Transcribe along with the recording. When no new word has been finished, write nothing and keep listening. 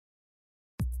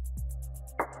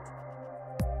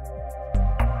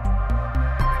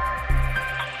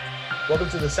Welcome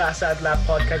to the SaaS Ad Lab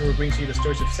podcast, where we bring to you the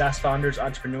stories of SaaS founders,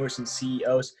 entrepreneurs, and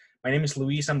CEOs. My name is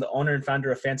Luis. I'm the owner and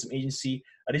founder of Phantom Agency,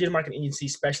 a digital marketing agency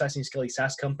specializing in scaling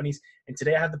SaaS companies. And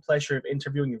today I have the pleasure of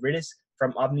interviewing Ritis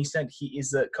from Omnisend. He is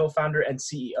the co-founder and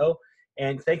CEO.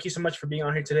 And thank you so much for being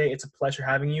on here today. It's a pleasure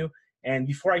having you. And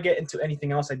before I get into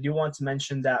anything else, I do want to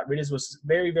mention that Ritis was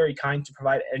very, very kind to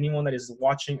provide anyone that is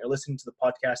watching or listening to the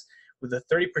podcast with a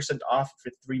 30% off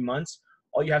for 3 months.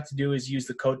 All you have to do is use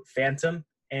the code PHANTOM.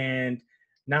 And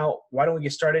now, why don't we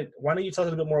get started? Why don't you tell us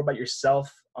a little bit more about yourself,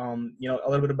 a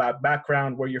little bit about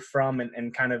background, where you're from,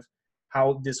 and kind of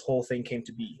how this whole thing came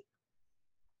to be.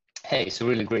 Hey, it's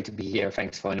really great to be here.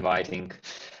 Thanks for inviting.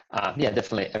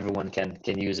 Definitely everyone can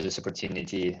use this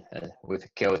opportunity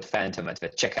with code Phantom at the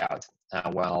checkout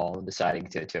while deciding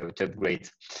to upgrade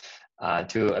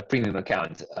to a premium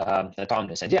account at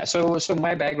Omnisend. So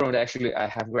my background, actually, I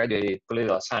have graduated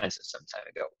political sciences some time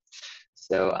ago.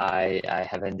 So I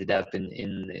have ended up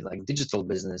in like digital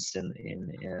business in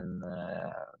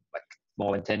like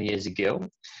more than 10 years ago,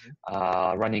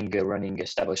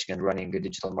 establishing and running a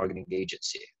digital marketing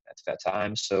agency at that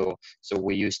time. So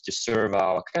we used to serve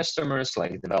our customers,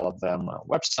 like develop them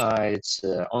websites,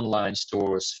 online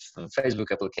stores,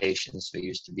 Facebook applications. We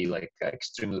used to be like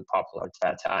extremely popular at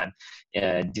that time.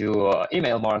 Do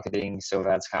email marketing. So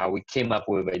that's how we came up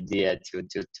with the idea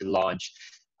to launch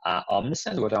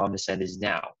Omnisend, what Omnisend is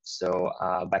now. So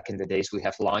back in the days, we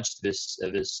have launched this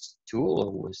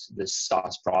tool, this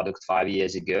SaaS product 5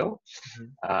 years ago.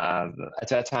 At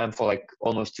that time, for like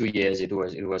almost 2 years, it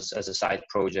was as a side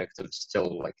project of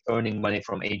still like earning money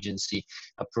from agency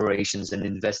operations and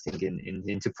investing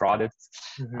into products.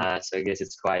 So I guess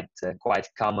it's quite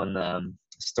common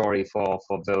story for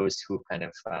those who kind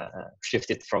of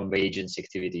shifted from the agency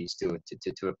activities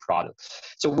to a product.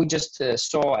 So we just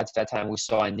saw at that time, we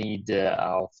saw a need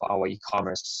of our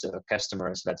e-commerce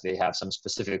customers that they have some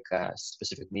specific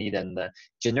need, and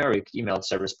generic email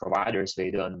service providers,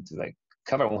 they don't like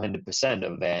cover 100%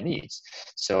 of their needs.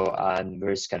 So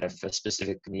there's kind of a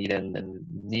specific need and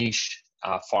niche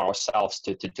for ourselves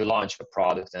to launch a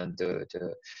product and to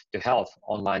help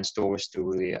online stores to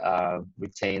really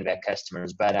retain their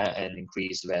customers better and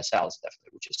increase their sales,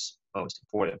 definitely, which is the most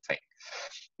important thing.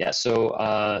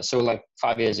 So like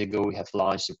 5 years ago, we have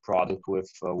launched a product with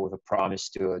a promise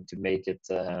to make it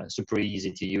super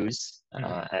easy to use,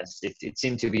 as it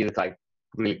seemed to be like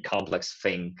really complex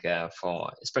thing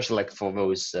especially like for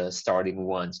those starting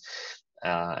ones,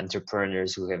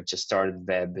 entrepreneurs who have just started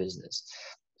their business.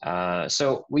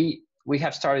 So we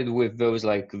have started with those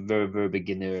like very, very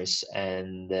beginners,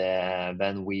 and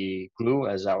then we grew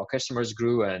as our customers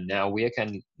grew, and now we are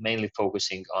kind of mainly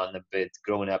focusing on a bit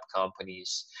grown up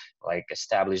companies, like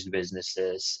established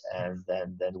businesses, and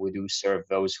then we do serve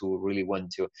those who really want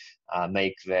to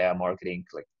make their marketing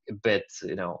like a bit,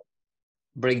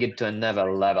 bring it to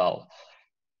another level.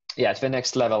 To the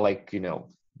next level, like,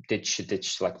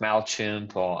 ditch like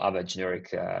MailChimp or other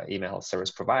generic email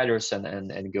service providers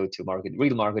and go to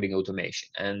real marketing automation.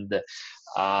 And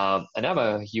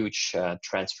another huge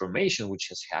transformation which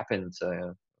has happened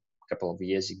a couple of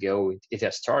years ago, it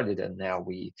has started, and now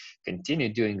we continue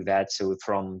doing that. So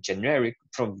from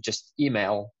just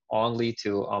email only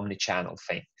to omni-channel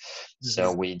thing.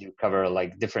 So we do cover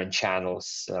like different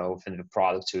channels within the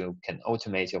product, so you can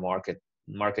automate your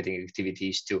marketing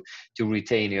activities to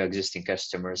retain your existing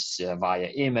customers via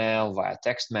email, via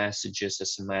text messages,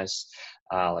 SMS,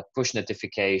 like push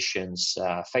notifications,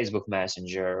 Facebook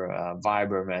Messenger,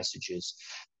 Viber messages,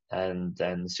 and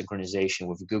then synchronization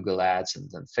with Google Ads and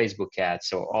then Facebook Ads.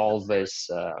 So all this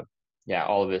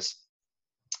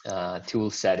tool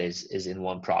set is in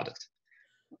one product.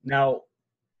 Now,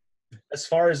 as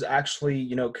far as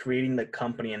actually, creating the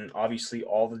company and obviously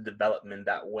all the development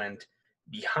that went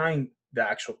behind the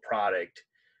actual product,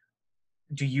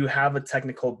 do you have a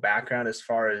technical background as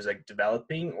far as like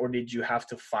developing, or did you have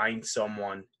to find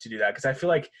someone to do that? Because I feel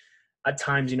like at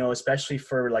times, especially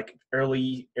for like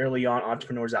early on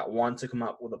entrepreneurs that want to come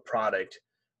up with a product,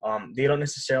 they don't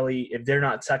necessarily, if they're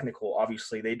not technical,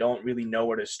 obviously they don't really know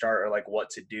where to start or like what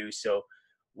to do. So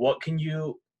what can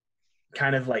you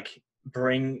kind of like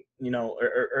bring,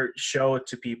 or show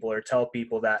to people or tell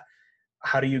people that,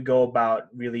 how do you go about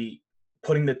really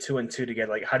putting the 2 and 2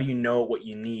 together? Like, how do you know what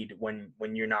you need when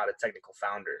you're not a technical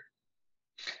founder?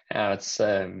 It's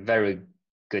a very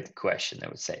good question, I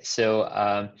would say.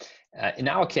 So in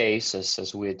our case,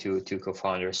 as we're two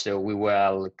co-founders, so we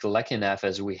were lucky enough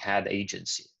as we had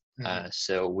agency.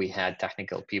 So we had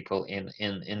technical people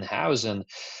in house, and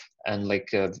like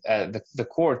the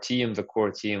core team,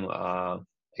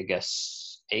 I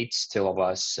guess 8 still of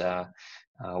us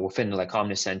within like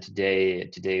Omnisend today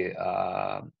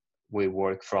we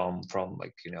work from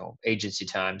like agency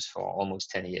times for almost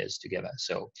 10 years together.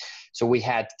 So we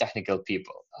had technical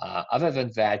people. Other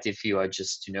than that, if you are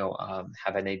just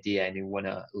have an idea and you want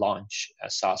to launch a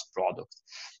SaaS product,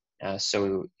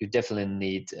 so you definitely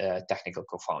need a technical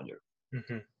co-founder.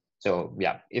 Mm-hmm. So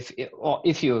yeah, if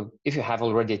you have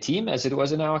already a team, as it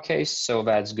was in our case, so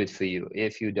that's good for you.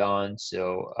 If you don't,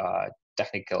 so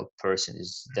technical person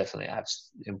is definitely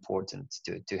important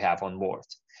to have on board.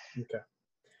 Okay.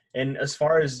 And as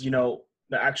far as, the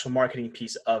actual marketing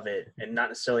piece of it, and not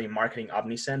necessarily marketing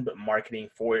Omnisend, but marketing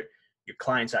for your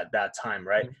clients at that time,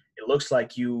 right? It looks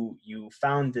like you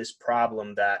found this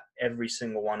problem that every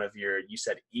single one of you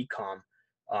said e-com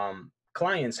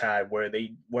clients had, where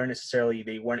they weren't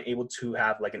able to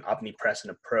have like an omnipresent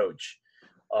approach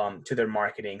to their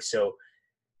marketing. So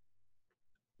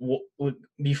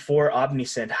before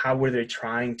Omnisend, how were they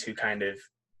trying to kind of,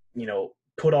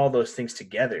 put all those things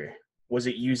together? Was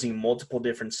it using multiple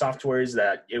different softwares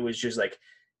that it was just like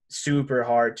super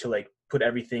hard to like put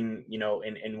everything,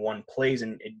 in one place,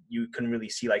 and you couldn't really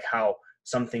see like how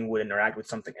something would interact with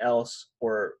something else?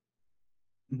 Or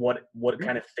what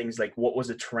kind of things, like what was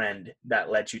the trend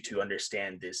that led you to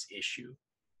understand this issue?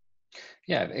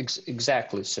 Yeah,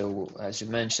 exactly. So as you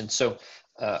mentioned, so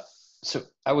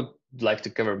I would like to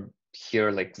cover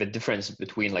here like the difference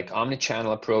between like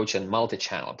omni-channel approach and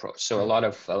multi-channel approach. So a lot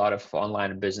of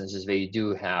online businesses, they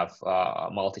do have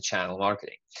multi-channel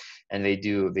marketing, and they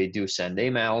do send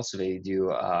emails, they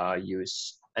do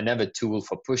use another tool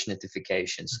for push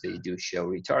notifications, they do show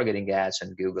retargeting ads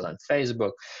on Google and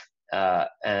Facebook,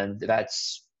 and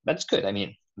that's good. I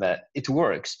mean, that it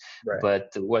works. Right.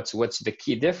 But what's the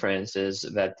key difference is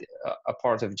that a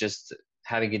part of just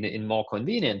having it in more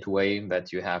convenient way,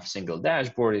 that you have single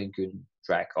dashboard and you can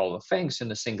track all the things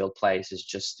in a single place, is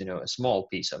just a small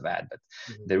piece of that. But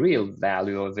the real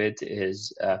value of it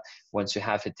is once you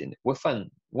have it in within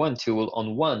one tool,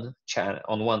 on one channel,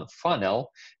 on one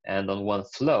funnel, and on one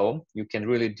flow, you can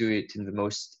really do it in the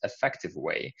most effective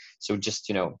way. So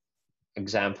just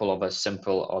example of a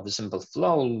simple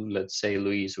flow. Let's say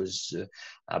Louise was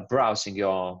browsing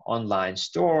your online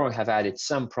store, have added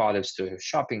some products to her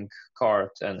shopping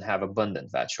cart, and have abandoned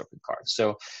that shopping cart.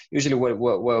 So usually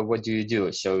what do you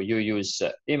do? So you use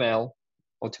email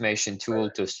automation tool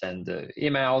to send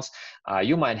emails.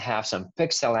 You might have some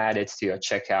pixel added to your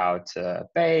checkout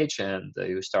page, and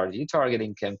you start a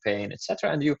retargeting campaign,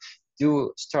 etc. And you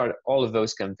do start all of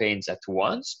those campaigns at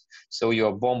once, so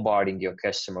you're bombarding your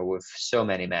customer with so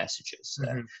many messages.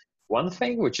 One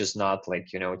thing which is not like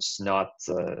it's not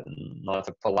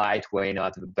a polite way,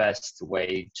 not the best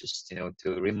way, just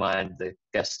to remind the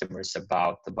customers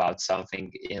about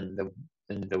something in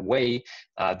the way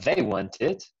they want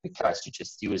it, because you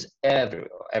just use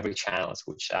every channels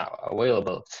which are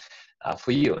available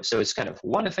for you. So it's kind of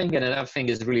one thing, and another thing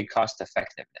is really cost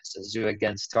effectiveness. As you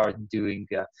again start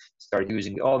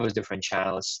using all those different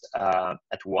channels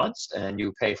at once, and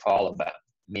you pay for all of them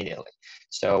immediately.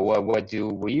 So what do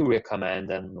we recommend?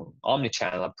 An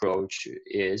omni-channel approach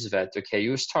is that, okay,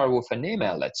 you start with an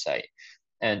email, let's say,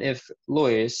 and if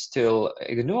Louis still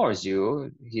ignores you,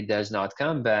 he does not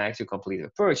come back to complete the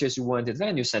purchase you wanted,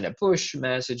 then you send a push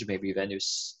message, maybe then you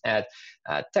add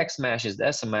text messages, the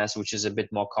SMS, which is a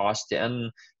bit more costly.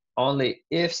 And only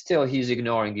if still he's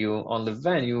ignoring you, only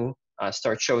then you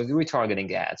start showing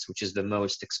retargeting ads, which is the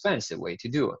most expensive way to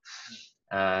do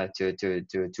it,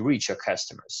 to reach your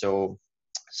customers.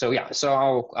 So yeah,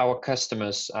 so our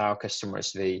customers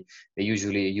they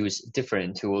usually use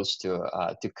different tools to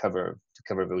cover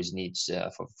those needs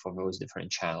for those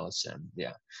different channels. And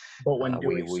yeah, but when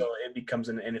doing so, it becomes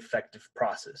an ineffective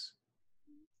process.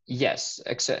 Yes,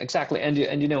 exactly.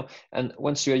 And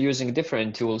once you're using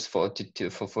different tools for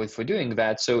doing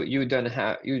that, so you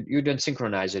don't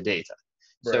synchronize your data.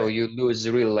 Right. So you lose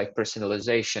the real like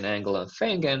personalization angle and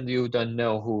thing, and you don't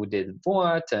know who did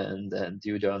what, and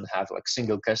you don't have like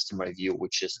single customer view,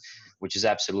 which is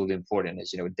absolutely important.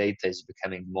 As data is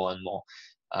becoming more and more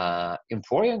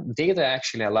important. Data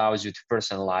actually allows you to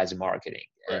personalize marketing,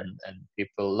 right. and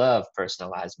people love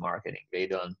personalized marketing.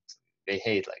 They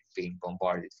hate like being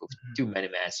bombarded with too many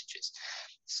messages.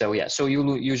 So yeah, so you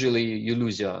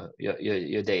lose your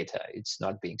data. It's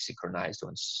not being synchronized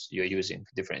once you're using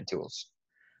different tools.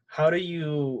 How do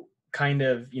you kind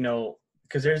of,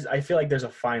 because I feel like there's a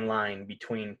fine line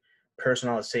between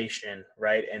personalization,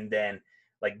 right? And then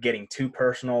like getting too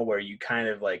personal, where you kind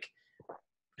of like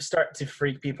start to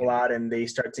freak people out and they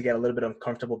start to get a little bit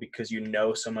uncomfortable because you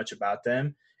know so much about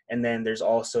them. And then there's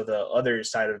also the other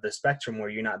side of the spectrum where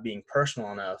you're not being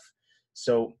personal enough.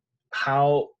 So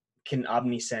how, can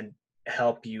Omnisend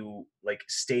help you like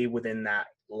stay within that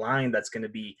line that's going to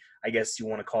be, I guess you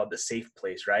want to call it the safe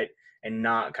place, right? And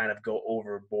not kind of go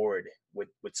overboard with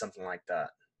something like that.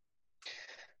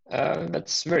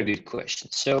 That's a very good question.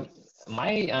 So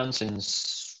my answer in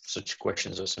such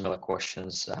questions or similar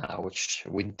questions, which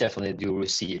we definitely do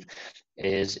receive,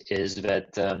 is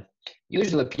that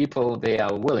usually people, they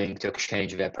are willing to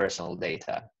exchange their personal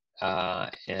data,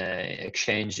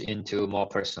 exchange into more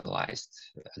personalized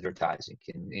advertising,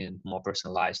 in more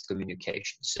personalized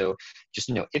communication. So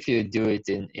just, if you do it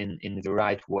in the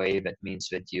right way, that means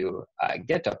that you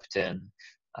get opt-in.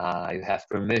 You have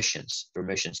permissions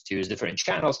to use different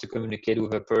channels to communicate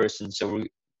with a person. So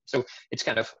it's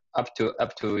kind of up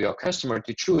to your customer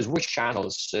to choose which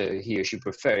channels he or she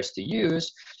prefers to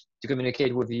use to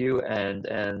communicate with you, and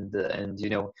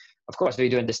of course they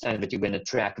do understand that you're going to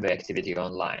track the activity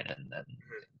online, and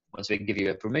once they give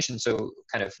you a permission. So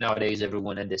kind of nowadays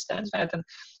everyone understands that, and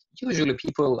usually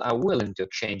people are willing to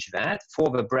exchange that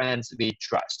for the brands they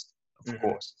trust, of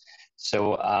course.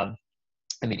 So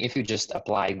I mean, if you just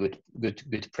apply good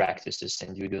practices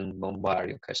and you don't bombard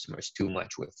your customers too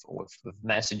much with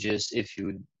messages, if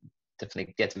you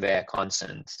definitely get their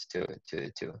consent to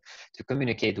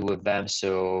communicate with them,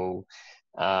 so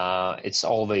it's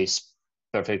always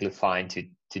perfectly fine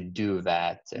to do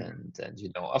that, and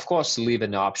of course leave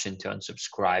an option to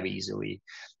unsubscribe easily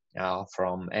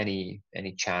from any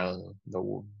channel the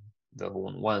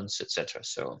one wants, etc.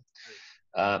 So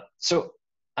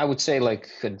I would say, like,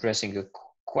 addressing the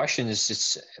question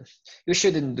is, you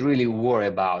shouldn't really worry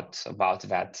about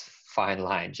that fine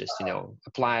line. Just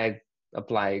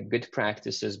apply good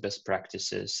practices, best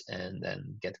practices, and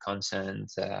then get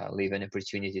consent, leave an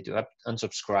opportunity to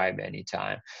unsubscribe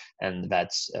anytime, and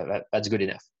that's good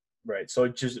enough. Right. So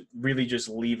just really just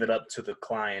leave it up to the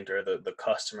client or the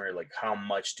customer, like how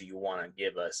much do you want to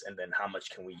give us, and then how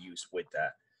much can we use with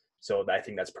that. So I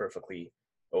think that's perfectly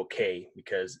okay,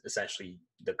 because essentially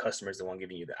the customer is the one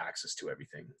giving you the access to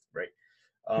everything, right?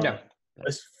 Yeah.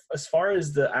 As far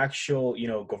as the actual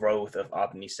growth of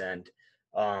Omnisend,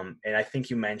 and I think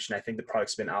you mentioned, I think the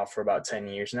product's been out for about 10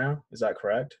 years now. Is that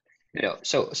correct?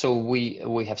 So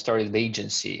we have started the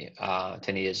agency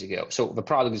 10 years ago. So the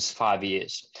product is 5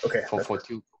 years. Okay.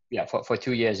 For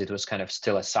 2 years it was kind of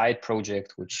still a side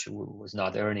project which was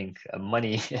not earning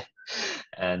money,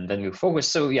 and then we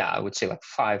focused. So yeah, I would say like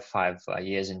five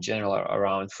years in general, or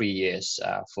around 3 years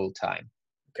full time.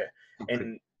 Okay.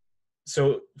 And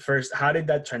so first, how did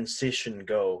that transition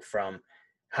go from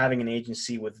having an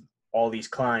agency with all these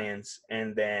clients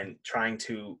and then trying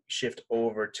to shift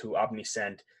over to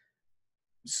Omnisend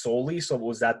solely? So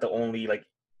was that the only, like,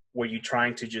 were you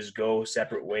trying to just go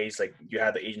separate ways, like you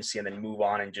had the agency and then move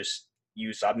on and just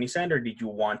use Omnisend, or did you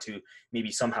want to maybe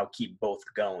somehow keep both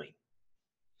going?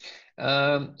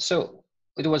 So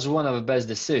it was one of the best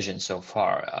decisions so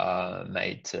far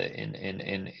made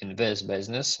in this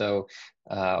business. So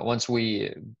once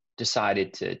we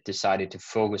decided to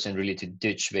focus and really to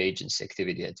ditch the agency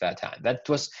activity at that time, that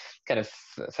was kind of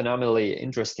phenomenally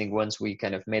interesting. Once we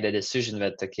kind of made a decision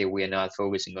that, okay, we are not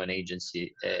focusing on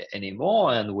agency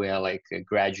anymore, and we are like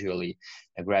gradually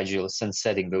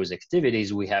sunsetting those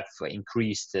activities, we have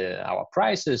increased our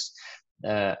prices.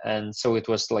 And so it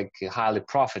was like highly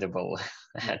profitable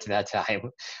at that time.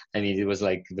 I mean, it was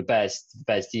like the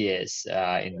best years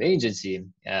in the agency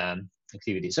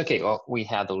activities. Okay, well, we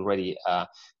had already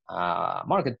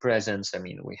market presence. I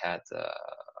mean, we had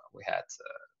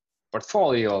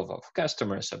portfolio of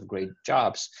customers, of great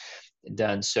jobs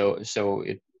done. So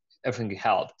everything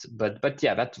helped. But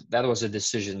yeah, that was a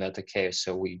decision that, okay,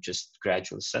 so we just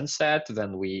gradually sunset.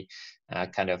 Then we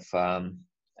kind of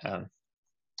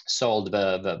sold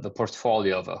the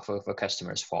portfolio of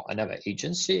customers for another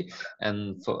agency,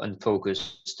 and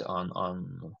focused on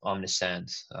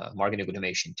Omnisend marketing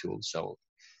automation tool. So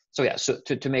yeah, so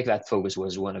to make that focus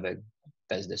was one of the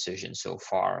best decisions so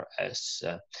far, as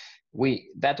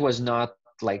that was not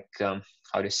like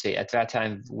how to say, at that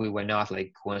time we were not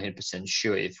like 100%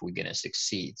 sure if we're gonna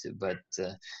succeed, but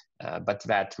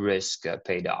that risk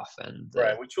paid off, and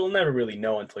Right, which you'll never really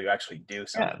know until you actually do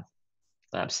something. yeah.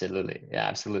 Absolutely. Yeah,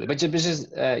 absolutely. But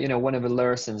just one of the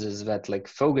lessons is that, like,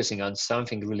 focusing on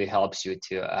something really helps you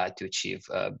to achieve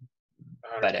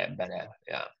better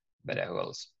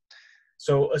goals.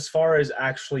 So as far as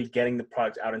actually getting the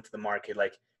product out into the market,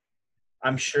 like,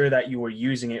 I'm sure that you were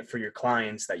using it for your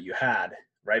clients that you had,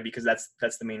 right? Because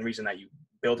that's the main reason that you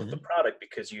built up the product,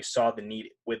 because you saw the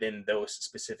need within those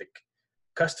specific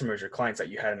customers or clients that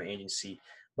you had in the agency.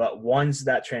 But once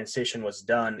that transition was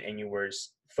done and you were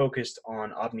focused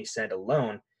on Omnisend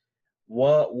alone,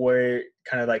 what were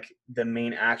kind of like the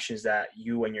main actions that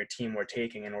you and your team were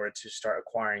taking in order to start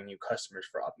acquiring new customers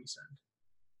for OmniSend?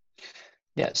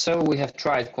 Yeah, so we have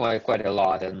tried quite a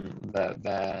lot, and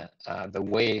the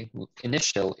way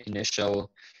initially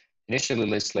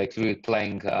it's like really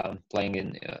playing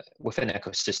in within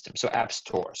ecosystem, so app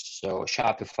stores, so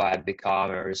Shopify,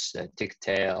 BigCommerce,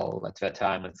 Ticktail. At that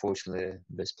time, unfortunately,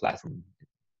 this platform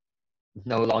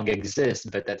no longer exists,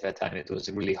 but at that time it was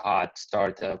a really hot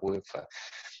startup with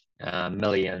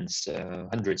millions,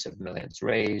 hundreds of millions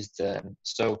raised.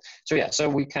 So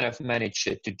we kind of managed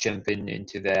to jump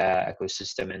into the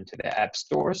ecosystem, into the app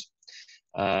stores.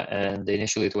 And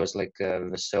initially it was like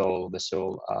the sole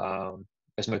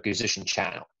customer acquisition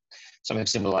channel, something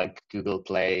similar like Google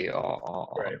Play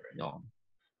or Right. you know,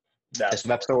 That's just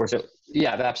web store. So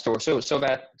yeah, the app store. So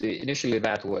that initially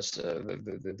that was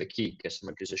the key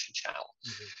customer acquisition channel.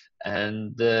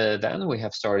 And then we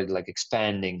have started like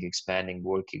expanding,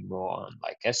 working more on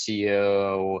like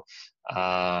SEO,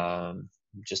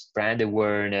 just brand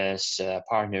awareness,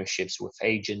 partnerships with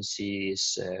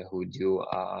agencies who do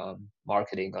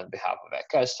marketing on behalf of our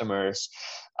customers,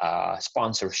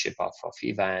 sponsorship of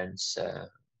events,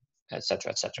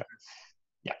 etc., etc.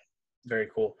 Yeah. very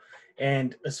cool.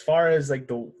 And as far as like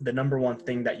the number one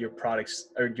thing that your products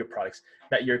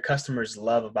that your customers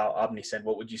love about OmniSend,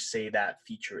 what would you say that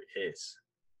feature is?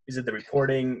 Is it the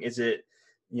reporting? Is it,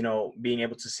 being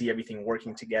able to see everything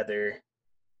working together?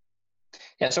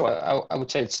 Yeah, so I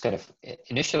would say it's kind of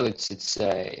initially it's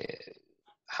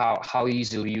how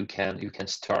easily you can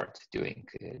start doing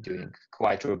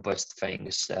quite robust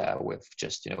things with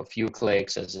just a few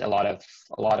clicks. As a lot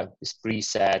of this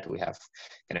preset, we have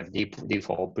kind of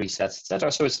default presets, etc.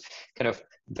 So it's kind of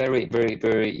very very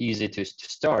very easy to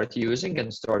start using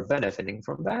and start benefiting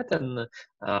from that, and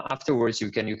afterwards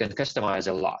you can customize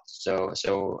a lot. So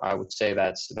I would say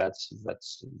that's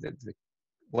the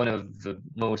one of the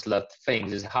most loved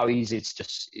things is how easy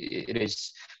it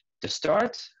is to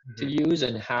start to use,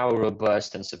 and how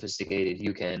robust and sophisticated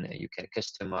you can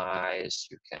customize,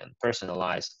 you can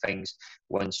personalize things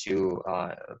once you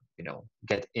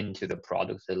get into the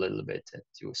product a little bit,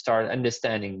 to start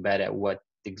understanding better what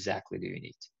exactly do you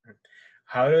need.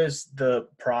 How does the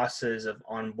process of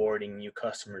onboarding new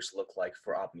customers look like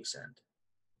for OmniSend?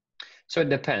 So it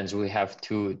depends. We have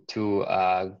two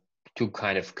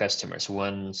kind of customers.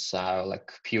 One's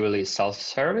like purely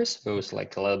self-service, those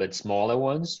like a little bit smaller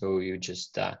ones. So you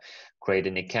just create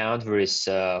an account. There is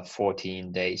a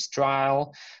 14 days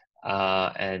trial,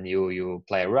 and you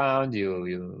play around.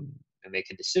 You make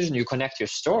a decision. You connect your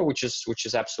store, which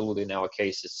is absolutely in our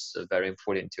case it's very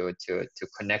important to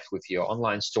connect with your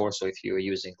online store. So if you're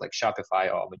using like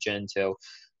Shopify or Magento,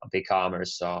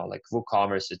 BigCommerce or like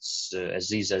WooCommerce, it's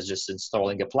as easy as just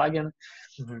installing a plugin,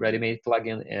 ready-made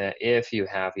plugin. If you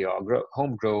have your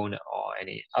homegrown or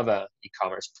any other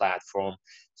e-commerce platform,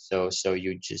 so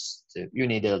you just you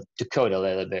need to code a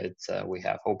little bit. We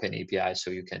have open API, so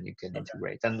you can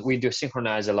integrate, and we do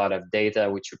synchronize a lot of data,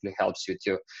 which really helps you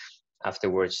to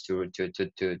afterwards to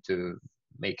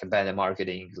make a better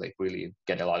marketing, like really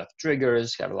get a lot of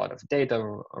triggers, have a lot of data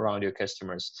around your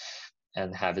customers,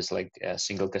 and have this like a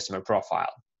single customer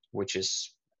profile, which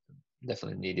is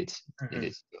definitely needed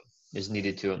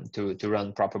to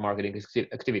run proper marketing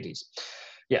activities.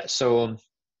 So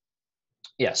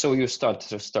you start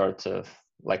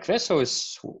like this. So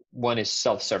one is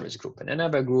self-service group, and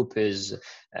another group is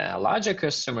larger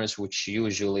customers, which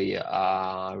usually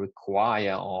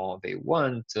require or they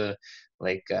want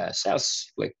like sales,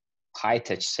 like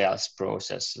high-touch sales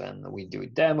process. Then we do a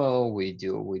demo, we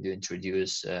do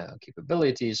introduce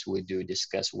capabilities, we do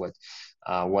discuss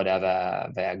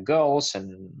whatever their goals,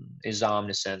 and is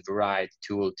OmniSend the right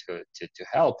tool to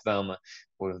help them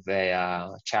with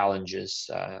their challenges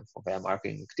for their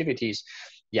marketing activities.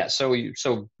 So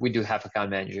we do have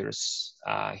account managers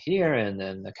here, and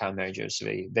then account managers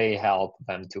they help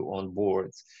them to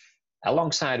onboard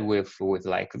alongside with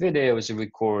like videos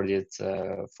recorded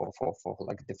for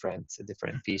like different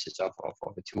pieces of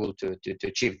the tool to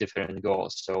achieve different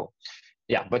goals. So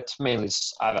but mainly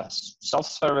it's either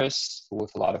self-service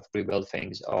with a lot of pre-built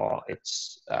things, or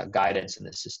it's guidance and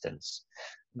assistance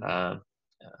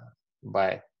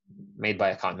made by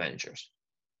account managers.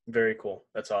 Very cool.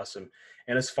 That's awesome.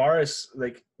 And as far as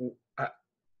like,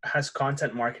 has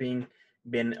content marketing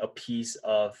been a piece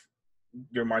of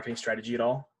your marketing strategy at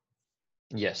all?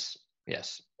 Yes.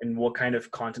 And what kind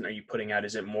of content are you putting out?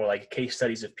 Is it more like case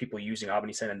studies of people using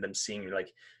OmniSend and them seeing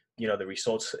like, the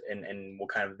results and what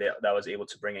kind of that was able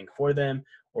to bring in for them?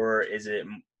 Or is it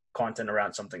content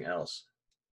around something else?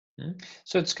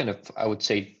 So it's kind of, I would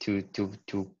say, two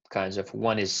kinds of.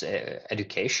 One is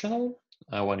educational.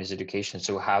 One is education.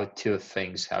 So how to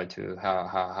things, how to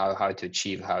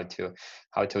achieve, how to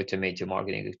automate your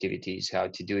marketing activities, how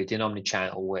to do it in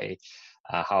omni-channel way,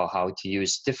 how to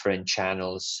use different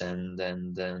channels, and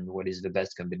then what is the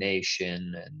best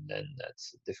combination, and then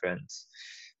that's different.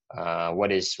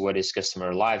 What is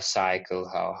customer life cycle?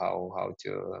 How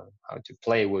to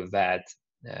play with that.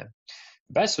 Uh,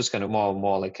 Best was kind of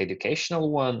more like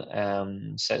educational one.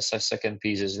 Second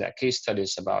piece is that case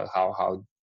studies about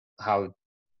how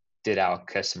did our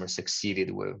customers succeeded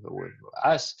with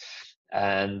us,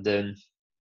 and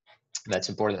that's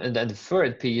important. And then the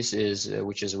third piece is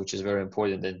which is very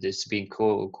important, and it's being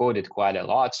quoted quite a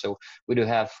lot. So we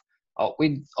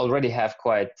already have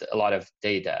quite a lot of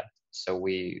data. So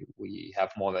we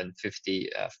have more than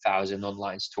 50,000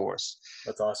 online stores.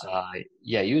 That's awesome.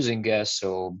 Yeah, using us,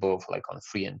 so both like on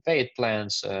free and paid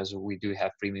plans. So we do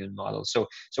have premium models. So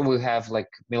we have like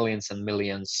millions and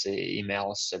millions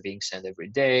emails being sent every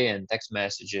day, and text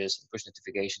messages and push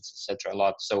notifications, etc. A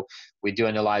lot. So we do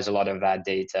analyze a lot of that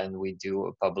data, and we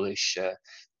do publish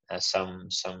some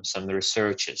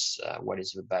researches. What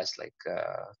is the best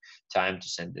time to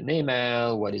send an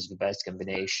email? What is the best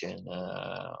combination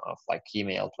of like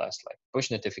email plus like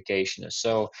push notification or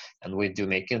so? And we do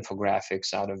make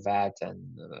infographics out of that, and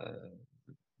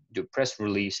do press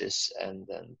releases, and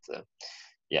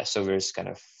yeah. So there's kind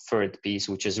of third piece,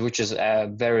 which is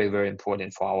very, very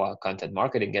important for our content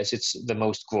marketing, as it's the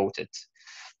most quoted.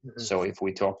 So if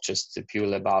we talk just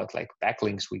purely about like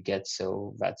backlinks we get,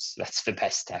 so that's the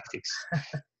best tactics.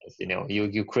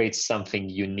 You create something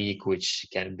unique which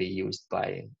can be used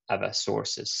by other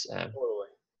sources Totally.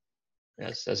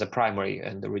 as a primary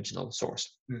and original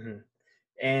source. Mm-hmm.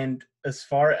 And as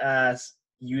far as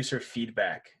user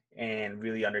feedback and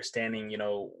really understanding,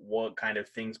 what kind of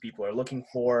things people are looking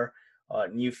for,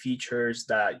 new features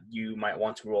that you might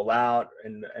want to roll out,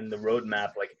 and the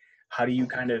roadmap, like how do you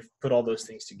kind of put all those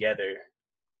things together?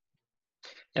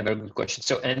 Yeah, very good question.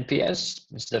 So NPS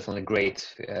is definitely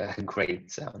great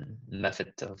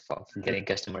method of getting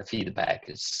customer feedback.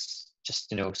 It's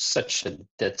just such a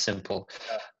that simple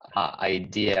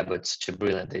idea, but such a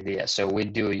brilliant idea. So we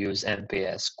do use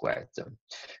NPS quite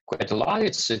a lot.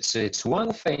 It's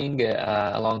one thing.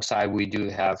 Alongside, we do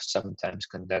have sometimes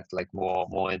conduct like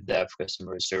more in-depth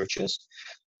customer researches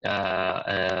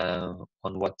on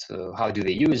how do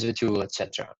they use the tool,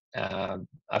 etc.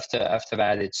 After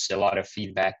that, it's a lot of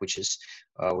feedback which is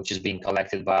being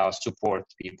collected by our support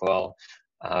people,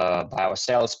 by our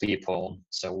sales people.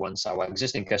 So once our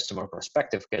existing customer,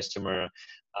 prospective customer,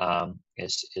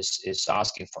 is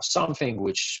asking for something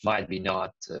which might be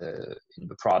not in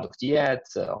the product yet,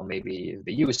 or maybe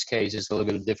the use case is a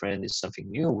little bit different, is something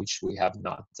new which we have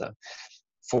not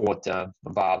thought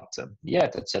about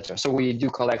yet, etc. So we do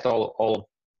collect all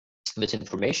this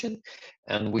information,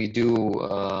 and we do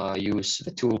use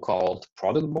the tool called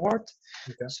Product Board.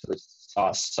 Okay. So it's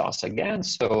SaaS again.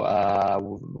 So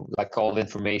like all the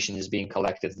information is being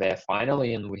collected there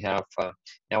finally, and we have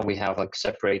now we have like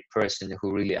separate person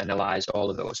who really analyze all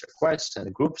of those requests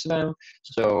and groups them.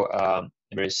 So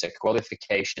there is a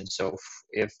qualification. So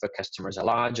if the customers are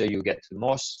larger, you get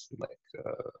more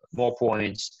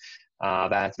points.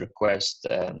 That request,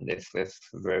 and if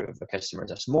the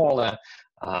customers are smaller,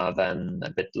 then a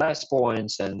bit less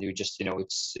points, and you just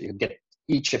you get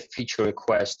each feature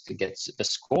request gets the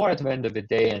score at the end of the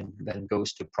day, and then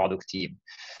goes to product team.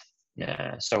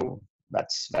 So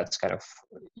that's kind of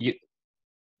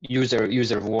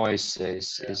user voice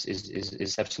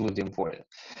is absolutely important.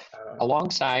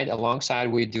 Alongside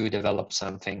we do develop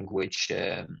something which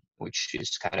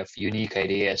is kind of unique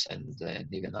ideas, and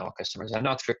even our customers are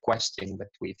not requesting, but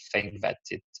we think that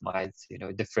it might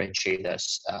differentiate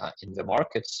us in the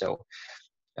market. So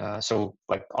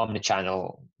like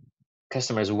omnichannel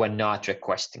customers were not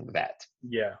requesting that.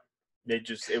 Yeah,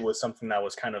 it was something that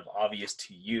was kind of obvious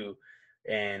to you,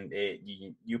 and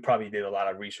you probably did a lot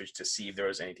of research to see if there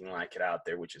was anything like it out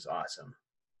there, which is awesome.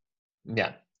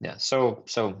 Yeah. So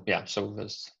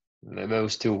there's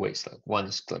those two ways. Like one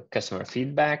is customer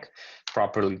feedback,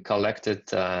 properly collected,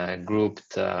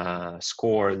 grouped,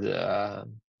 scored,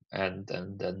 and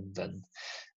then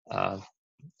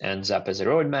ends up as a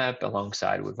roadmap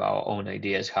alongside with our own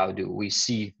ideas. How do we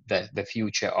see the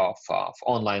future of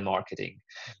online marketing,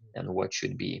 and what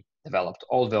should be developed,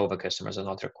 although the customers are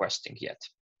not requesting yet.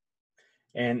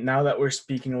 And now that we're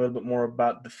speaking a little bit more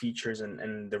about the features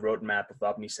and the roadmap of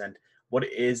OmniSend, what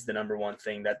is the number one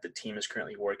thing that the team is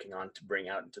currently working on to bring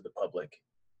out into the public?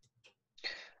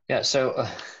 Yeah, so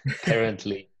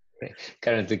currently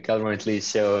currently.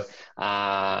 So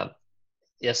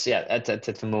yes, yeah. At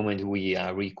the moment we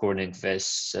are recording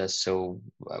this, so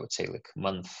I would say like a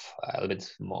little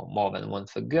bit more than a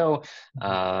month ago,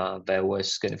 there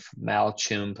was kind of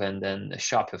Mailchimp and then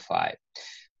Shopify,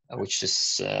 which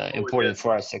is What was important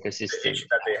for our the ecosystem. issue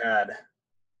that they had?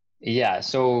 Yeah,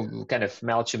 so kind of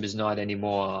Mailchimp is not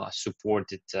anymore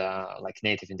supported, like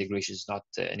native integration is not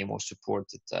anymore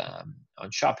supported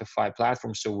on Shopify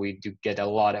platform. So we do get a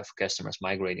lot of customers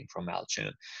migrating from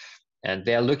Mailchimp, and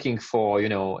they're looking for,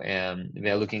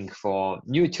 they're looking for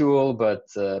new tool, but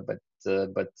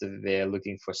they're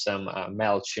looking for some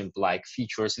Mailchimp-like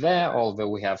features there, although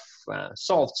we have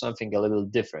solved something a little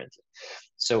different.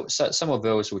 So some of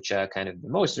those which are kind of the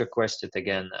most requested,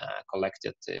 again,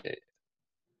 collected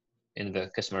in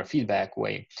the customer feedback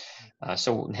way.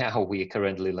 So now we are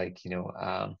currently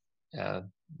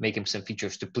making some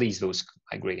features to please those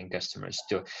migrating customers,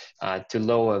 to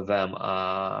lower them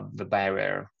the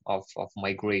barrier of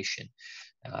migration,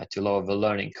 to lower the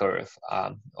learning curve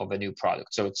of a new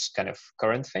product. So it's kind of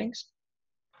current things.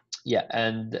 Yeah,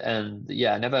 and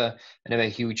yeah, another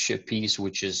huge piece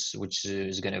which is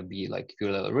going to be like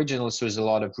purely original. So there's a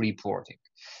lot of reporting.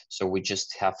 So we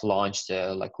just have launched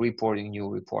new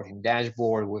reporting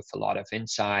dashboard with a lot of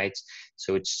insights.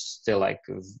 So it's still like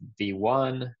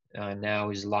V1 now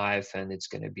is live, and it's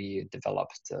going to be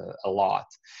developed a lot,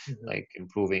 like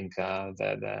improving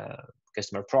the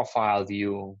customer profile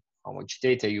view, how much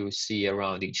data you see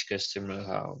around each customer,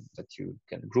 how that you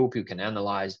can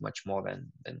analyze much more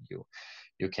than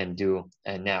you can do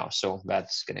now. So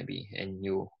that's going to be a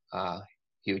new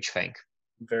huge thing.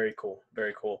 Very cool.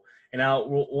 Very cool. And now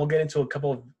we'll get into a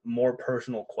couple of more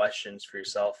personal questions for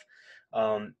yourself.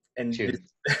 And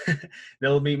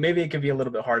there'll be, maybe it could be a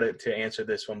little bit harder to answer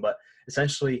this one, but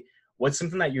essentially, what's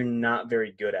something that you're not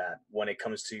very good at when it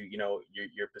comes to,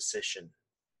 your position?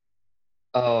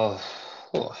 Oh,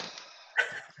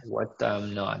 what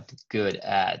I'm not good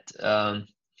at.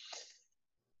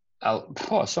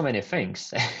 So many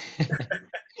things.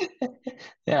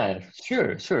 Yeah,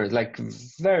 sure. Like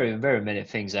very, very many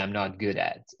things I'm not good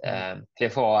at.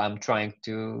 Therefore, I'm trying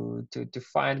to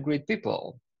find great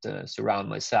people to surround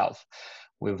myself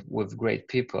with great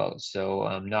people. So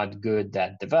I'm not good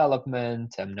at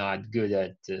development. I'm not good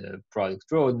at product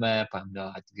roadmap. I'm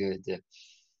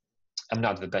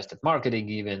not the best at marketing,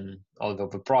 even although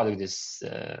the product is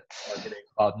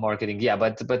about marketing. Yeah,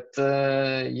 but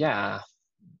yeah,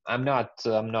 I'm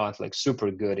not like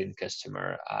super good in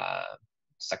customer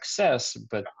success,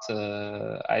 but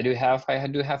I do have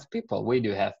people. We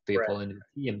do have people in the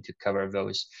team to cover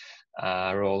those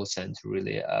roles and to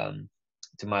really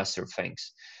to master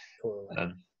things.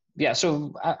 Totally. Yeah,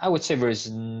 so I would say there is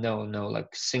no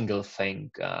like single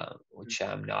thing which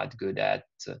I'm not good at.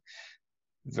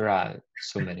 There are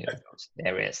so many of those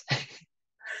areas.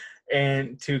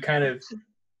 And to kind of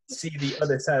see the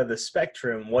other side of the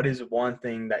spectrum, what is one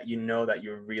thing that that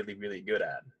you're really, really good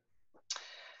at?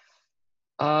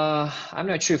 I'm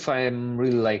not sure if I'm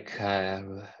really like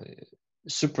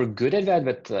super good at that,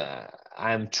 but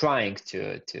I'm trying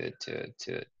to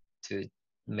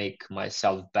make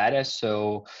myself better.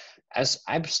 So, as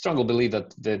I strongly believe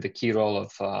that the key role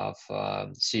of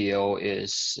CEO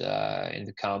is in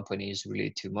the company is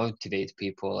really to motivate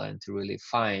people and to really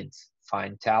find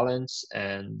talents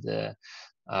and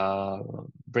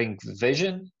bring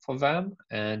vision for them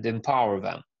and empower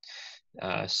them.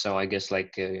 So I guess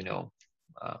like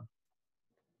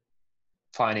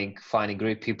finding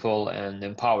great people and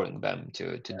empowering them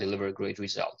to deliver great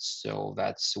results. So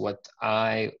that's what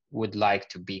I would like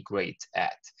to be great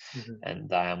at,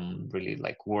 and I'm really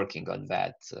like working on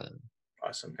that.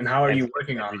 Awesome. And how are you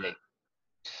working on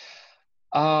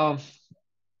that?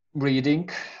 Reading,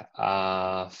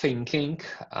 thinking,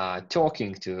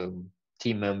 talking to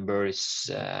team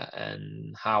members,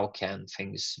 and how can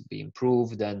things be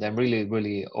improved. And I'm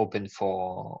really open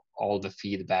for all the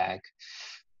feedback.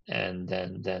 And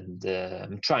then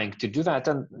I'm trying to do that,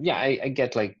 and yeah, I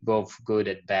get like both good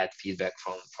and bad feedback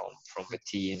from the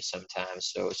team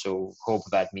sometimes. So hope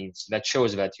that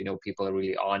shows that people are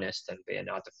really honest and they are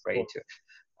not afraid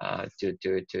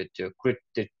to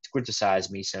criticize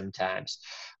me sometimes.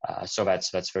 So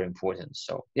that's very important.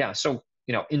 So yeah, so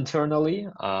internally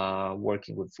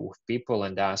working with people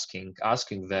and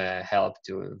asking their help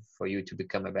for you to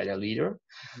become a better leader.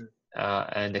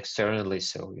 And externally,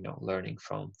 so learning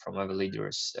from other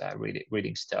leaders,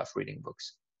 reading stuff, reading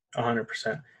books.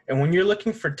 100%. And when you're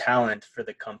looking for talent for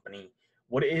the company,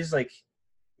 what is like,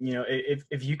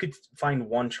 if you could find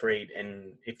one trait,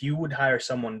 and if you would hire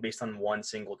someone based on one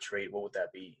single trait, what would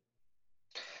that be?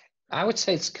 I would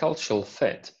say it's cultural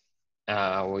fit.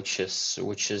 which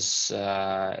is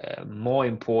more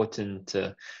important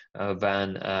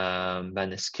than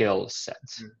a skill set.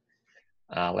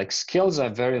 Like skills are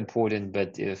very important,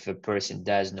 but if a person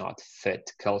does not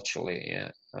fit culturally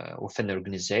within the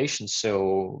organization,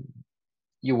 so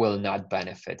you will not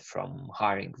benefit from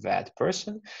hiring that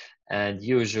person. And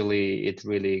usually it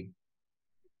really,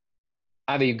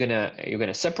 either you're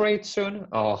gonna separate soon,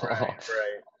 or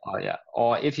Right. yeah,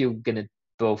 or if you're gonna,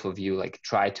 both of you, like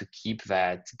try to keep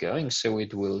that going, so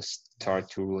it will start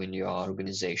to ruin your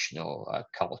organizational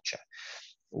culture,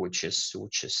 which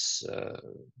is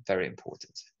very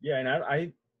important. Yeah,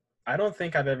 and I don't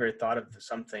think I've ever thought of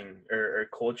something or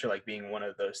culture like being one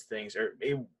of those things,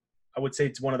 I would say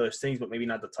it's one of those things, but maybe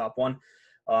not the top one.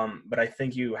 But I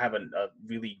think you have a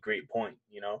really great point.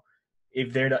 You know,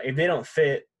 if they don't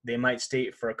fit, they might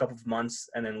stay for a couple of months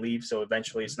and then leave. So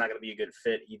eventually, it's not going to be a good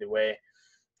fit either way.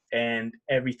 And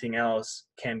everything else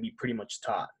can be pretty much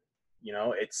taught. You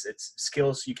know, it's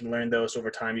skills, you can learn those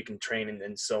over time, you can train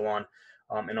and so on,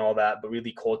 and all that. But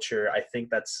really, culture, I think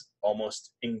that's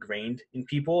almost ingrained in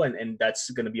people, and that's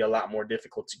going to be a lot more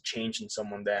difficult to change in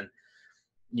someone than,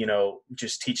 you know,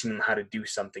 just teaching them how to do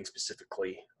something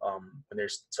specifically, when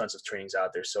there's tons of trainings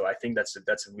out there. So I think that's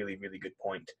a really, really good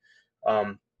point.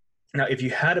 um, Now, if you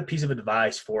had a piece of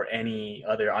advice for any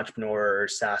other entrepreneur or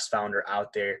SaaS founder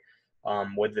out there,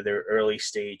 whether they're early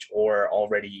stage or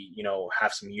already, you know,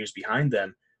 have some years behind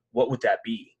them, what would that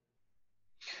be?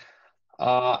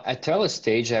 At early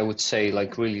stage, I would say,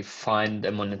 like, really find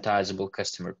a monetizable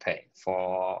customer pay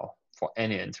for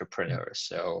any entrepreneur.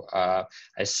 So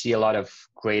I see a lot of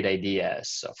great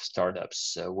ideas of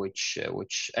startups, which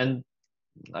and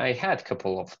I had a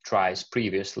couple of tries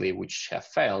previously which have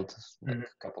failed, like Mhm.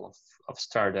 a couple of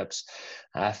startups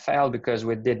failed because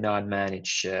we did not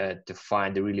manage to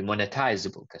find a really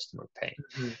monetizable customer pain.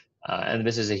 Mhm. And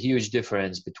this is a huge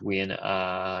difference between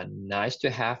a nice to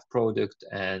have product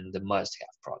and the must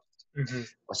have product Mhm.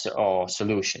 or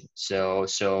solution. So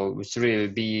it's really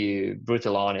be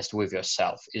brutal honest with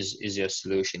yourself. Is your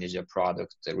solution, is your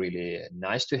product really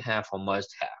nice to have or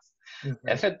must have? Mhm.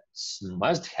 If it's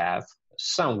must have,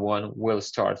 someone will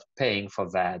start paying for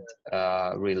that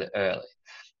really early.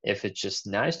 If it's just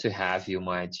nice to have, you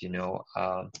might,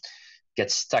 get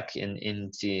stuck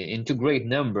into great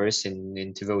numbers,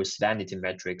 into those vanity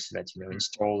metrics that,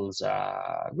 installs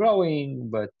are growing,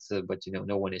 but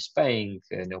no one is paying,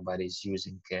 nobody's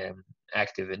using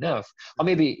active enough, or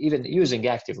maybe even using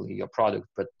actively your product,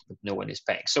 but no one is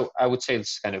paying. So I would say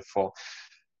it's kind of for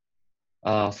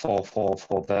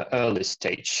the early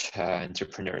stage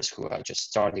entrepreneurs who are just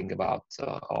starting about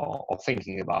or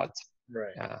thinking about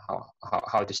Right.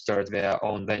 how to start their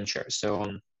own venture.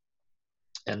 So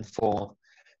and for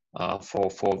um,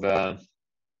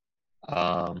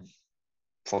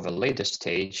 for the later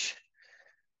stage,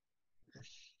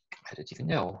 I don't even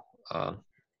know.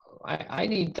 I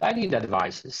need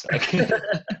advices.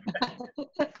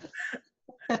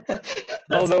 That's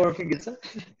Although I think it's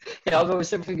yeah, although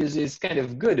something is kind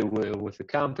of good with the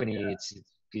company,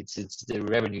 it's the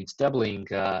revenue, it's doubling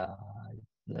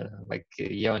like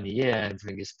year on year,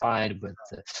 everything is fine, but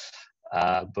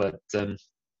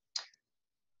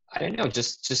I don't know,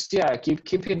 just yeah,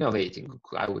 keep innovating.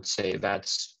 I would say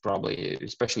that's probably,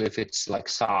 especially if it's like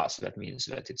SaaS, that means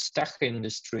that it's tech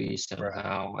industry right.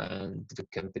 somehow, and the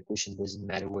competition doesn't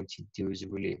matter what you do is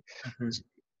really Mhm. is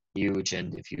huge.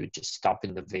 And if you just stop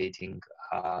innovating,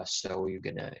 so you're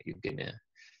gonna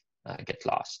get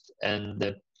lost.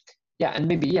 And yeah, and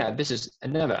maybe yeah, this is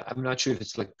another. I'm not sure if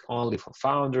it's like only for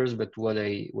founders, but what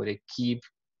I keep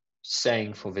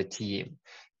saying for the team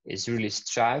is really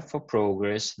strive for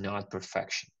progress, not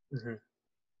perfection. Mhm.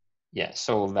 Yeah,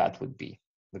 so that would be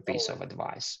the piece Totally. of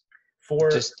advice. For,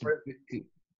 Just for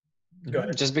Go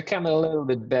ahead. just become a little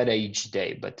bit better each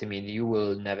day. But I mean, you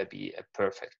will never be a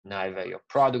perfect. Neither your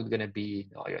product gonna be,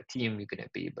 nor your team you're gonna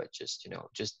be. But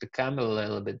just become a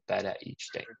little bit better each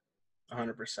day.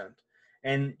 100%.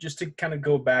 And just to kind of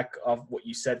go back of what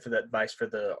you said for the advice for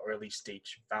the early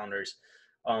stage founders,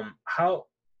 um, how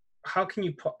how can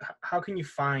you how can you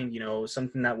find, you know,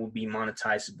 something that will be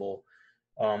monetizable?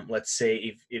 Let's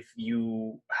say if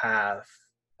you have,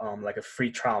 like a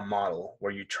free trial model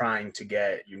where you're trying to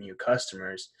get your new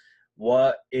customers,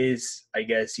 what is, I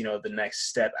guess, you know, the next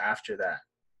step after that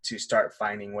to start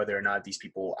finding whether or not these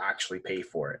people will actually pay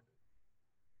for it?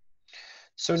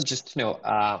 So just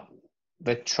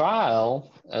the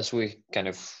trial, as we kind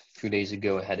of a few days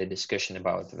ago had a discussion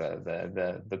about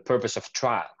the purpose of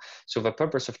trial. So the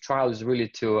purpose of trial is really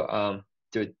to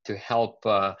help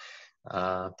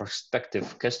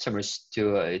prospective customers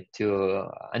to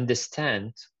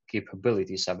understand.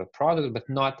 capabilities of a product, but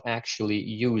not actually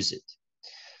use it.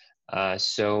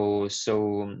 So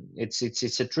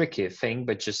it's a tricky thing,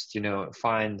 but just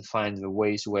find the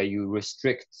ways where you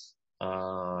restrict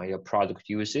your product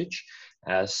usage,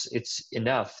 as it's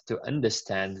enough to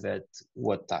understand that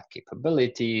what are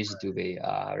capabilities, do they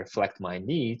reflect my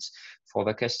needs for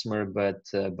the customer,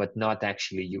 but not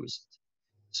actually use it.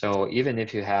 So even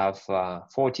if you have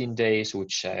 14 days,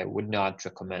 which I would not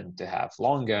recommend to have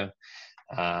longer,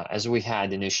 as we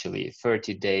had initially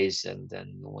 30 days, and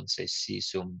then once I see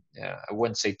some,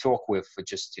 once I talk with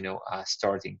just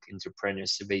starting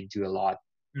entrepreneurs, they do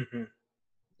Mm-hmm.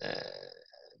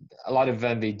 a lot of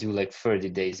them, they do like 30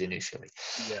 days initially.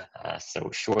 Yeah. So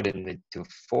shorten it to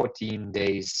 14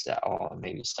 days, or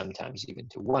maybe sometimes even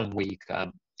to 1 week.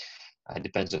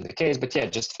 Depends on the case, but yeah,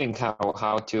 just think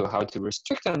how to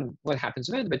restrict, and what happens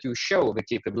then. But you show the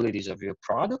capabilities of your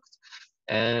product,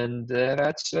 and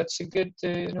that's a good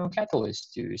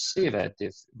catalyst to see that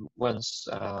if once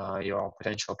your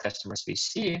potential customers, they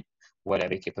see what are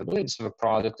the capabilities of a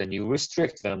product, and you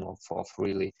restrict them of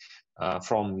really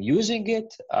from using it,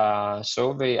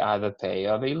 so they either pay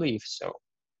or they leave. So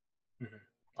Mm-hmm.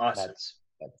 Awesome.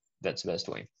 that's the best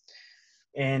way.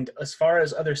 And as far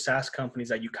as other SaaS companies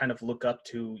that you kind of look up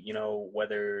to,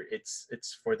 whether it's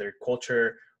for their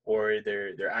culture or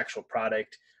their actual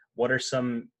product, what are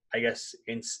some, I guess,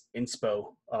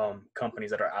 inspo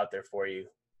companies that are out there for you?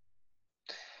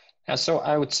 So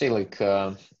I would say like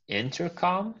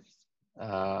Intercom.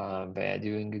 They're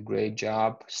doing a great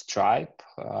job. Stripe.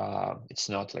 It's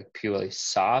not like purely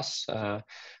SaaS,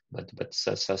 but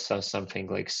something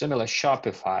like similar.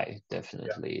 Shopify,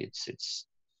 definitely. It's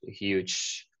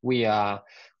huge. We have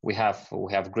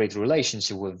great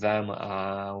relationship with them.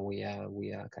 We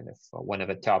are kind of one of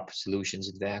the top solutions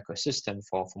in the ecosystem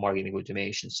for marketing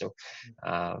automation. So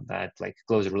that like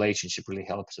close relationship really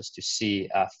helps us to see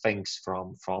things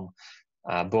from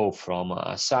both from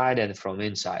side and from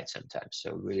inside sometimes.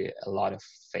 So really a lot of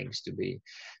things to be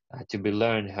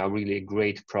learned. How really a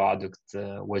great product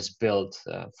was built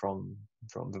from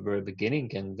the very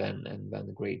beginning, and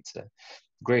then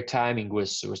great timing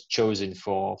was chosen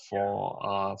for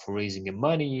raising the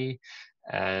money.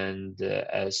 And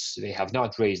as they have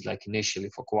not raised like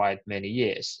initially for quite many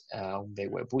years, they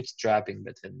were bootstrapping,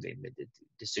 but then they made the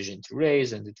decision to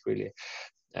raise, and it really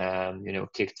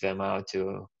kicked them out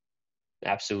to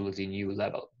absolutely new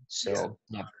level. So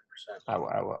yeah,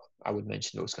 100%. I would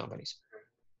mention those companies.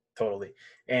 Totally.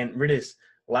 And Ridis,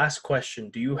 last question.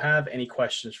 Do you have any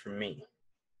questions for me?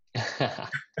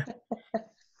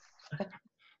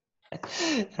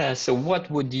 So what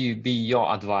would you be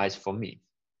your advice for me?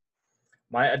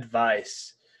 My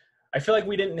advice, I feel like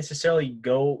we didn't necessarily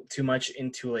go too much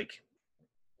into like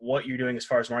what you're doing as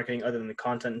far as marketing other than the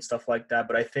content and stuff like that,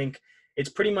 but I think it's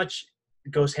pretty much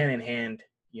goes hand in hand,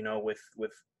 with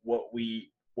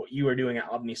what you are doing at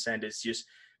Omnisend is just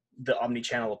the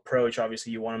omni-channel approach.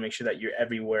 Obviously you want to make sure that you're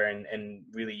everywhere and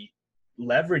really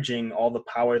leveraging all the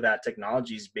power that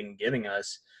technology has been giving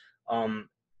us.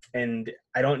 And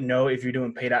I don't know if you're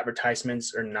doing paid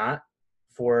advertisements or not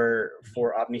for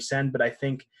Omnisend, but I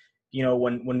think,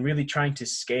 when really trying to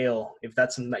scale, if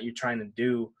that's something that you're trying to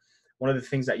do, one of the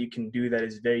things that you can do that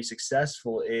is very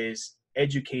successful is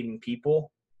educating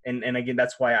people. And again,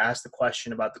 that's why I asked the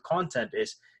question about the content,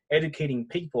 is educating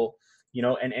people,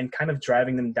 and kind of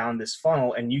driving them down this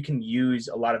funnel. And you can use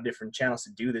a lot of different channels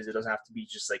to do this. It doesn't have to be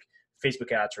just like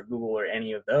Facebook ads or Google or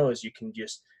any of those. You can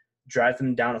just drive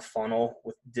them down a funnel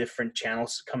with different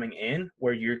channels coming in,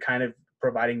 where you're kind of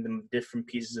providing them different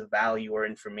pieces of value or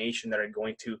information that are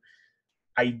going to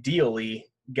ideally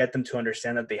get them to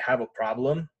understand that they have a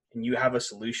problem and you have a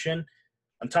solution.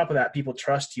 On top of that, people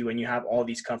trust you, and you have all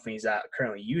these companies that are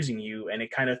currently using you, and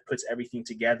it kind of puts everything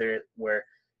together where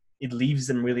it leaves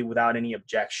them really without any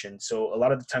objection. So a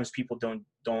lot of the times people don't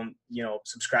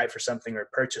subscribe for something or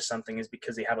purchase something is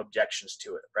because they have objections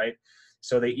to it, right?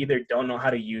 So they either don't know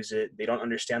how to use it, they don't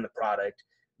understand the product,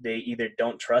 they either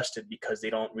don't trust it because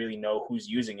they don't really know who's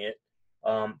using it.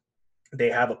 They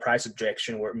have a price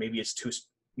objection where maybe it's too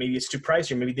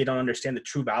pricey, or maybe they don't understand the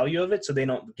true value of it, so they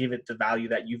don't give it the value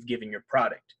that you've given your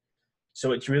product.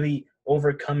 So it's really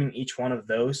overcoming each one of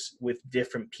those with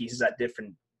different pieces at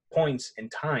different points in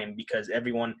time, because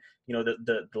everyone,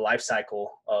 the life cycle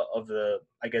of the,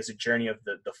 I guess, the journey of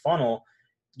the funnel,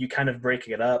 you kind of break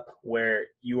it up where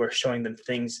you are showing them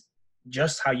things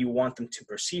just how you want them to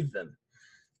perceive them.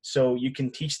 So you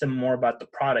can teach them more about the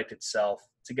product itself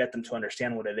to get them to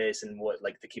understand what it is and what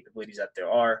like the capabilities that there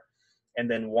are.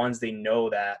 And then once they know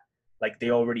that, like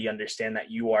they already understand that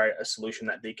you are a solution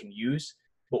that they can use,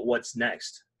 but what's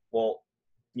next? Well,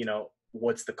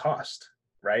 what's the cost,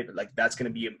 right? Like that's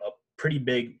going to be a pretty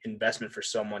big investment for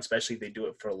someone, especially if they do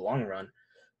it for a long run.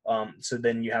 So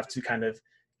then you have to kind of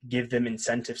give them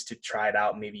incentives to try it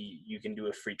out. Maybe you can do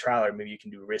a free trial, or maybe you can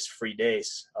do risk-free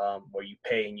days where you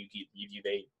pay and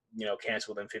they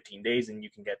cancel them 15 days and you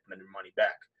can get them their money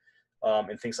back,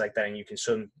 and things like that. And you can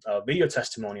show them video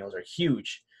testimonials are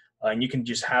huge. And you can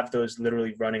just have those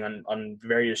literally running on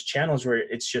various channels where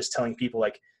it's just telling people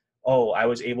like, oh, I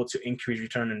was able to increase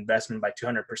return on investment by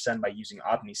 200% by using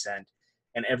OmniSend.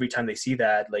 And every time they see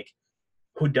that, like,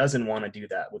 who doesn't want to do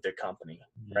that with their company,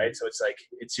 right? So it's like,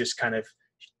 it's just kind of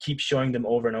keep showing them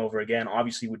over and over again,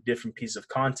 obviously with different pieces of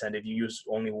content. If you use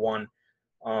only one,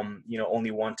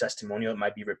 only one testimonial, it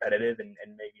might be repetitive and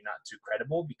maybe not too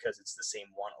credible because it's the same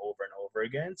one over and over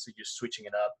again. So just switching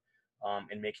it up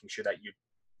and making sure that you're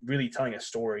really telling a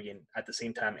story and at the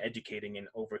same time educating and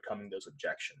overcoming those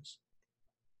objections.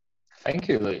 Thank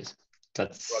you, Luis.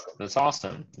 That's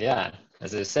awesome. Yeah,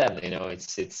 as I said,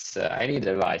 it's I need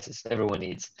advice. Everyone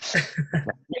needs.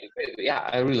 Yeah,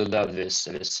 I really love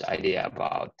this idea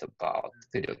about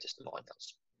video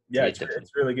testimonials. Yeah, it's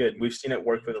really good. We've seen it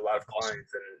work with a lot of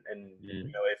clients, and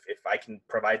if I can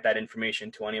provide that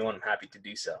information to anyone, I'm happy to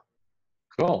do so.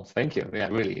 Cool. Thank you. Yeah,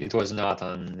 really, it was not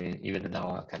even in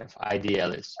our kind of idea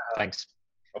list. Thanks.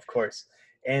 Of course.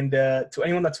 And to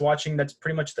anyone that's watching, that's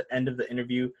pretty much the end of the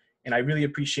interview. And I really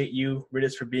appreciate you,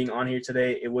 Rytis, for being on here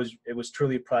today. It was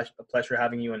truly a pleasure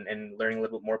having you and learning a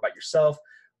little bit more about yourself,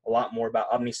 a lot more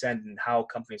about OmniSend and how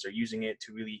companies are using it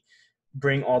to really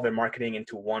bring all their marketing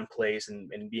into one place and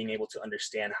being able to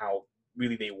understand how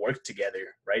really they work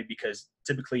together, right? Because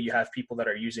typically you have people that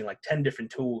are using like 10 different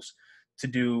tools to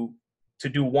do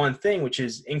one thing, which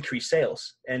is increase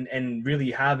sales, and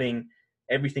really having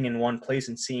everything in one place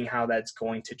and seeing how that's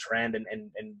going to trend and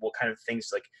what kind of things,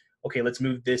 like, okay, let's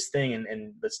move this thing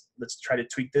and let's try to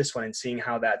tweak this one, and seeing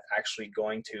how that's actually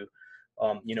going to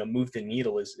move the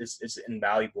needle is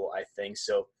invaluable, I think.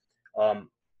 So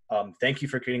thank you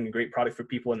for creating a great product for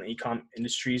people in the e-com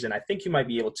industries, and I think you might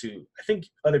be able to, I think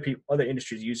other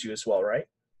industries use you as well, right?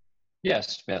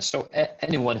 Yes. So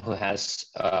anyone who has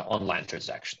online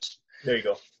transactions. There you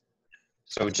go.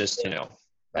 So just,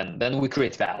 and then we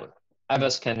create value.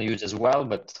 Others can use as well,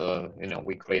 but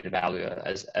we create value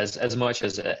as much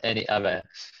as any other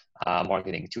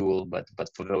marketing tool. But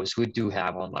for those who do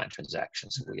have online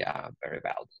transactions, we are very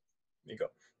valuable. There you go.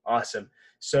 Awesome.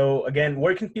 So again,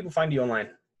 where can people find you online?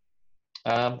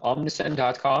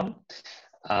 Omnisend.com.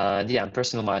 And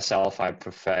personally myself, I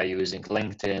prefer using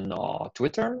LinkedIn or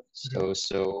Twitter.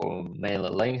 So mainly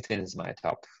LinkedIn is my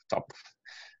top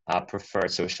preferred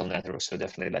social network. So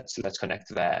definitely let's connect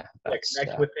there.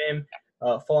 Connect with him.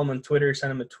 Follow him on Twitter.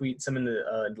 Send him a tweet. Send him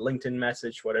a LinkedIn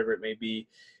message, whatever it may be.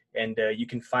 And you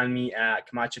can find me at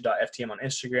camacho.ftm on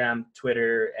Instagram,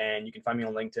 Twitter, and you can find me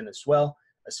on LinkedIn as well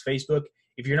as Facebook.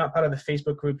 If you're not part of the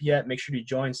Facebook group yet, make sure to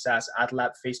join SaaS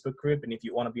AdLab Facebook group. And if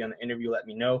you want to be on the interview, let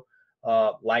me know.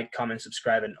 Like, comment,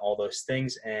 subscribe, and all those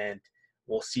things. And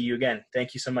we'll see you again.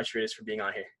 Thank you so much, Rytis, for being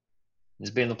on here. It's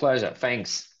been a pleasure.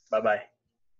 Thanks. Bye-bye.